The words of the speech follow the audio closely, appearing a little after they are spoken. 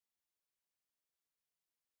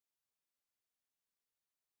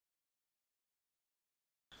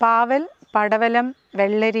പാവൽ, പടവലം,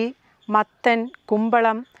 വെള്ളരി, മത്തൻ,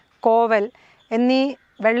 കുമ്പളം, കോവൽ എന്നീ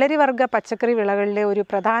വെള്ളരി വർഗ്ഗ പച്ചക്കറി വിളകളിലെ ഒരു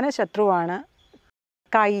പ്രധാന ശത്രുവാണ്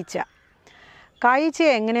കായീച്ച.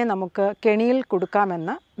 കായീച്ചയെ എങ്ങനെ നമുക്ക് കെണിയിൽ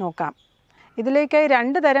കൊടുക്കാമെന്ന് നോക്കാം. ഇതിലേക്ക്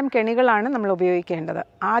 2 തരം കെണികളാണ് നമ്മൾ ഉപയോഗിക്കേണ്ടത്.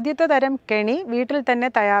 ആദ്യത്തെ തരം കെണി വീട്ടിൽ തന്നെ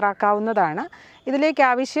തയ്യാറാക്കാവുന്നതാണ്. ഇതിലേക്ക്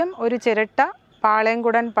ആവശ്യം ഒരു ചിരട്ട,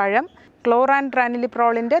 പാളയംകുടൻ പഴം,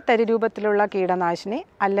 ക്ലോറാൻട്രാനിലിപ്രോളിൻ്റെ തരി രൂപത്തിലുള്ള കീടനാശിനി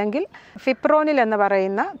അല്ലെങ്കിൽ ഫിപ്രോനിൽ എന്ന്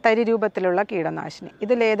പറയുന്ന തരി രൂപത്തിലുള്ള കീടനാശിനി.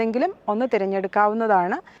 ഇതിലേതെങ്കിലും ഒന്ന്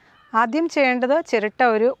തിരഞ്ഞെടുക്കാവുന്നതാണ്. ആദ്യം ചെയ്യേണ്ടത് ചിരട്ട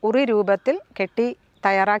ഒരു ഉറി രൂപത്തിൽ കെട്ടി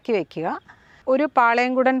തയ്യാറാക്കി വയ്ക്കുക. ഒരു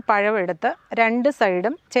പാളയംകുടൻ പഴം എടുത്ത് 2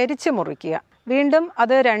 സൈഡും ചെരിച്ച് മുറിക്കുക. വീണ്ടും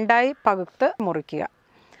അത് 2ആയി പകുത്ത് മുറിക്കുക.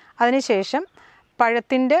 അതിനുശേഷം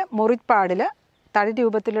പഴത്തിൻ്റെ മുറിപ്പാടിൽ തടി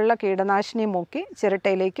രൂപത്തിലുള്ള കീടനാശിനി മുക്കി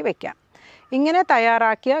ചിരട്ടയിലേക്ക് വയ്ക്കാം. ഇങ്ങനെ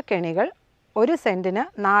തയ്യാറാക്കിയ കെണികൾ 1 സെൻറ്റിന്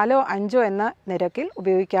 4 or 5 എന്ന നിരക്കിൽ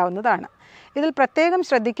ഉപയോഗിക്കാവുന്നതാണ്. ഇതിൽ പ്രത്യേകം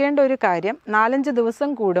ശ്രദ്ധിക്കേണ്ട ഒരു കാര്യം, 4-5 ദിവസം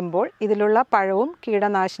കൂടുമ്പോൾ ഇതിലുള്ള പഴവും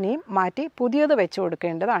കീടനാശിനിയും മാറ്റി പുതിയത് വെച്ച്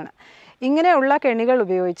കൊടുക്കേണ്ടതാണ്. ഇങ്ങനെയുള്ള കെണികൾ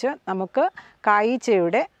ഉപയോഗിച്ച് നമുക്ക്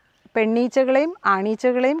കായീച്ചയുടെ പെണ്ണീച്ചകളെയും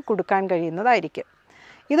ആണീച്ചകളെയും കൊടുക്കാൻ കഴിയുന്നതായിരിക്കും.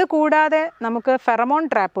 ഇത് കൂടാതെ നമുക്ക് ഫെറമോൺ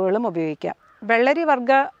ട്രാപ്പുകളും ഉപയോഗിക്കാം. വെള്ളരി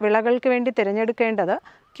വർഗ്ഗ വിളകൾക്ക് വേണ്ടി തിരഞ്ഞെടുക്കേണ്ടത്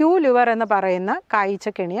ക്യൂലുവർ എന്ന് പറയുന്ന കായീച്ച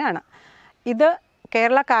കെണിയാണ്. ഇത്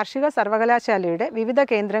കേരള കാർഷിക സർവകലാശാലയുടെ വിവിധ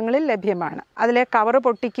കേന്ദ്രങ്ങളിൽ ലഭ്യമാണ്. അതിലെ കവറ്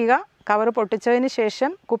പൊട്ടിക്കുക. കവറ് പൊട്ടിച്ചതിന്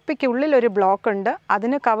ശേഷം കുപ്പിക്കുള്ളിൽ ഒരു ബ്ലോക്ക് ഉണ്ട്.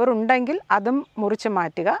 അതിന് കവറുണ്ടെങ്കിൽ അതും മുറിച്ച്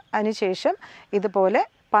മാറ്റുക. അതിനുശേഷം ഇതുപോലെ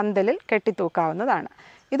പന്തലിൽ കെട്ടിത്തൂക്കാവുന്നതാണ്.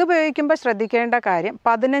 ഇതുപയോഗിക്കുമ്പോൾ ശ്രദ്ധിക്കേണ്ട കാര്യം,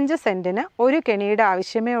 15 സെൻറ്റിന് ഒരു കെണിയുടെ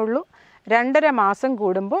ആവശ്യമേ ഉള്ളൂ. 2.5 മാസം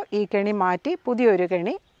കൂടുമ്പോൾ ഈ കെണി മാറ്റി പുതിയൊരു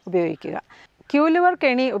കെണി ഉപയോഗിക്കുക. ക്യൂലുവർ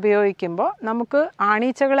കെണി ഉപയോഗിക്കുമ്പോൾ നമുക്ക്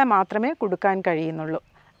ആണീച്ചകളെ മാത്രമേ കൊടുക്കാൻ കഴിയുന്നുള്ളൂ.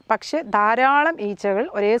 പക്ഷേ ധാരാളം ഈച്ചകൾ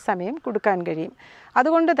ഒരേ സമയം കൊടുക്കാൻ കഴിയും.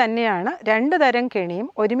 അതുകൊണ്ട് തന്നെയാണ് 2 തരം കെണിയും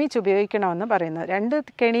ഒരുമിച്ച് ഉപയോഗിക്കണമെന്ന് പറയുന്നത്. 2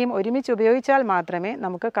 കെണിയും ഒരുമിച്ച് ഉപയോഗിച്ചാൽ മാത്രമേ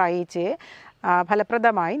നമുക്ക് കായീച്ചയെ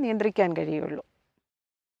ഫലപ്രദമായി നിയന്ത്രിക്കാൻ കഴിയുള്ളൂ.